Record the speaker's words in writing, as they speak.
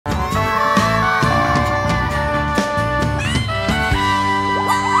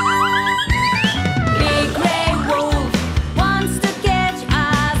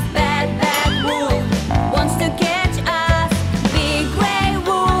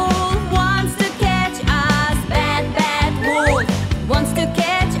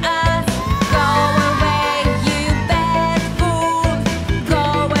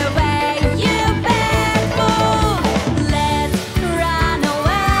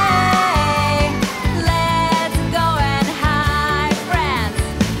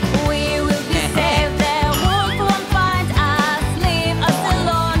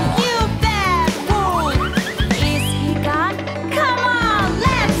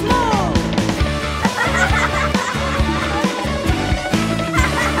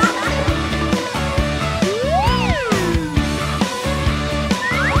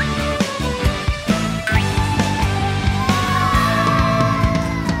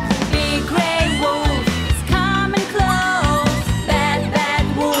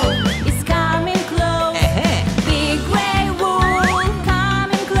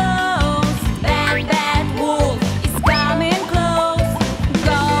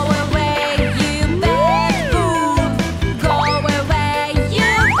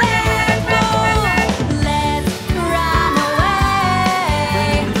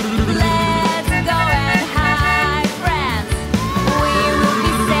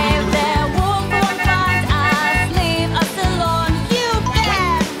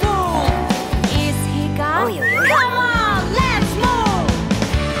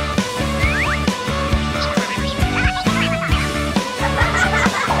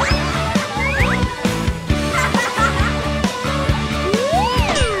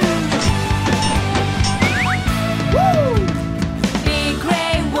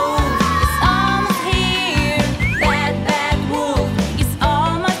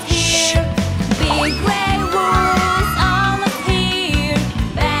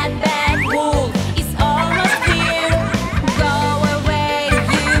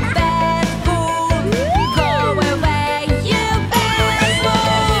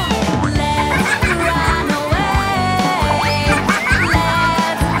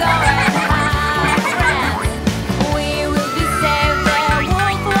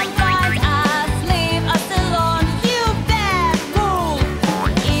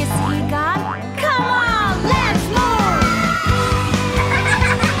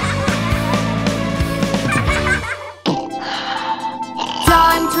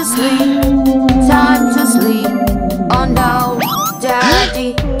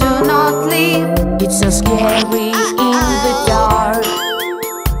do not leave. It's so scary in the dark.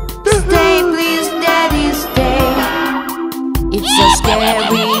 Stay, please, Daddy, stay. It's so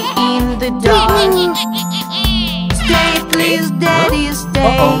scary in the dark. Stay, please, Daddy,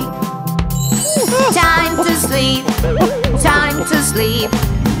 stay. Time to sleep, time to sleep.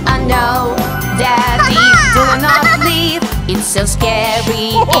 I know, Daddy, do not leave. It's so scary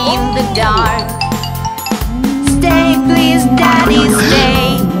in the dark. Stay, please, Daddy,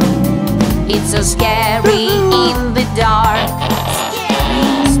 stay. It's so scary in the dark.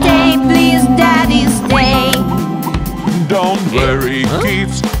 Stay, please, Daddy, stay. Don't worry,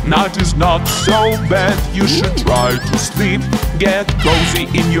 kids, night is not so bad. You should try to sleep, get cozy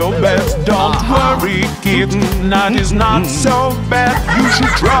in your bed. Don't worry, kids, night is not so bad. You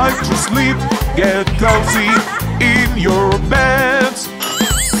should try to sleep, get cozy in your beds.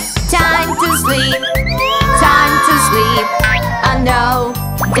 Time to sleep, time to sleep. I know,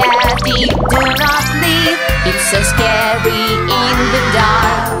 Daddy, do not leave. It's so scary in the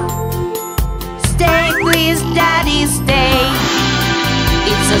dark. Stay, please, Daddy, stay.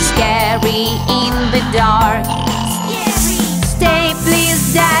 It's so scary in the dark. Stay,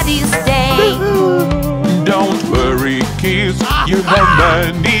 please, Daddy, stay. Don't worry, kids, you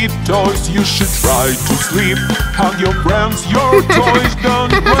have many toys. You should try to sleep, hug your friends, your toys.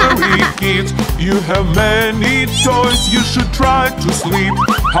 Don't worry, kids, you have many toys. You should try to sleep,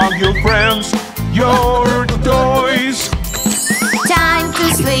 hug your friends, your toys. Time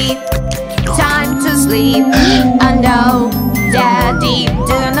to sleep, time to sleep. I know, Daddy,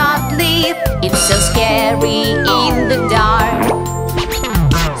 do not leave. It's so scary in the dark.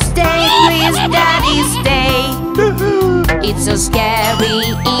 Stay, please, Daddy, stay. It's so scary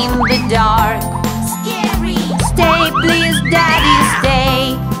in the dark. Stay, please, Daddy,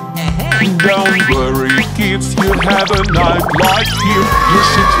 stay. Don't worry, kids, you have a night light here. You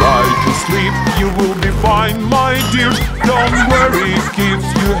should try to sleep, you will be fine, my dears. Don't worry, kids,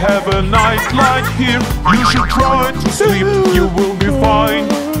 you have a night light here. You should try to sleep, you will be fine,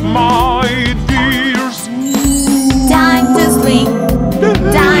 my dears. Time to sleep,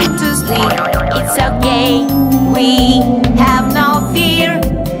 time to sleep. It's okay, we have no fear.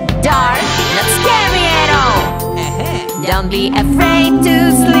 Dark, not scary at all. Don't be afraid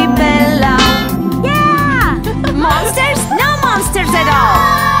to sleep alone. Yeah! Monsters? No monsters at all.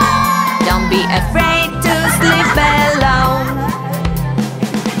 Don't be afraid to sleep alone.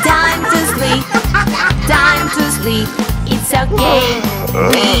 Time to sleep, time to sleep. It's okay,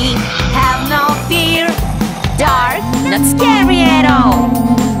 we have no fear. Dark, not scary at all.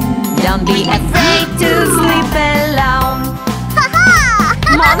 Don't be afraid to sleep alone.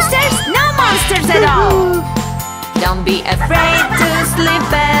 Monsters? No monsters at all. Don't be afraid to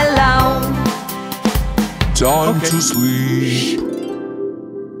sleep alone. Time to sleep.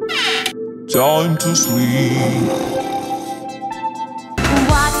 Time to sleep.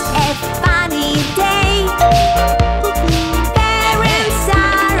 What a funny day. Parents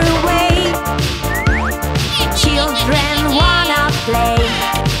are away. Children wanna play.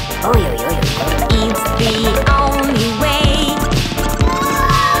 It's the only way.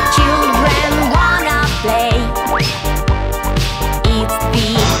 Children wanna play. It's the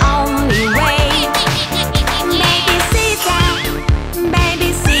only way.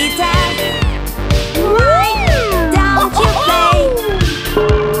 Babysitter, why don't you play?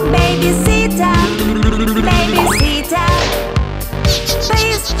 Babysitter,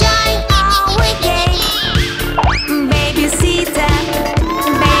 please join our game. Babysitter,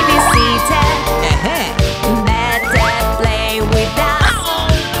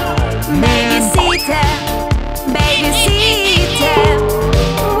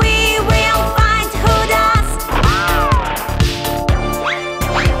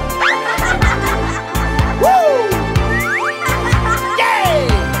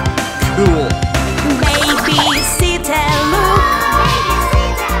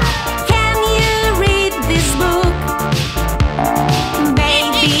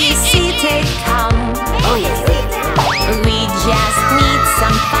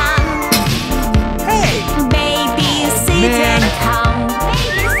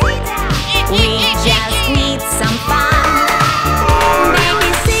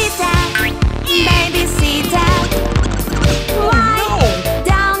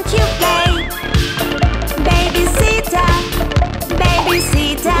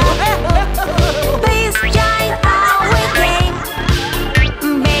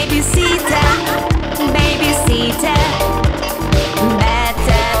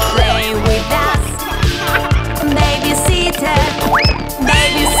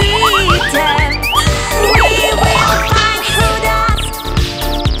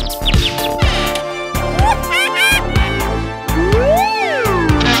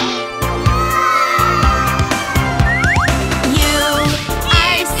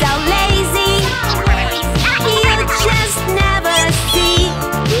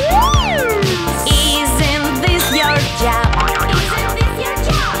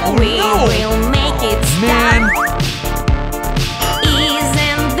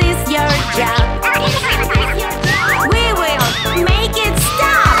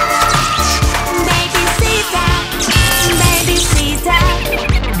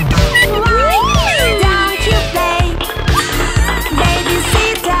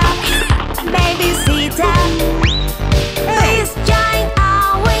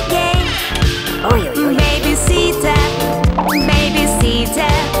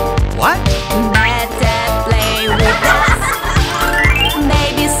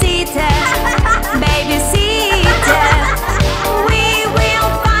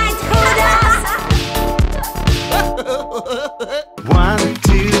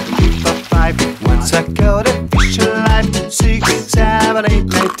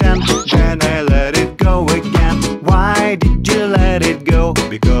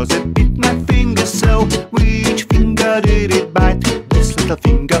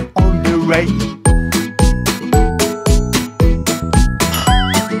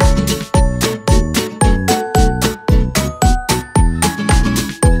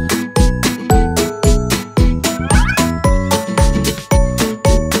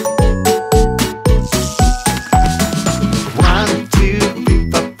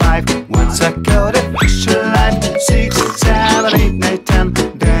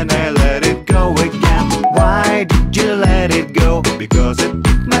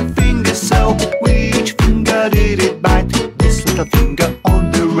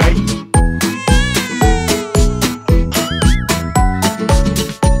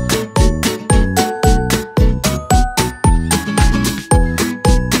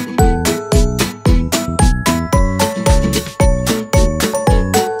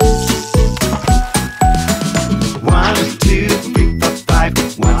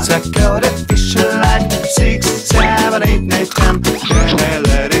 I caught a fish alive. 6, 7, 8, 9, 10. Then I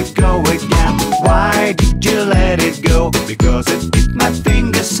let it go again. Why did you let it go? Because it bit my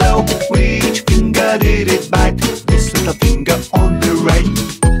finger so. Which finger did it bite? This little finger on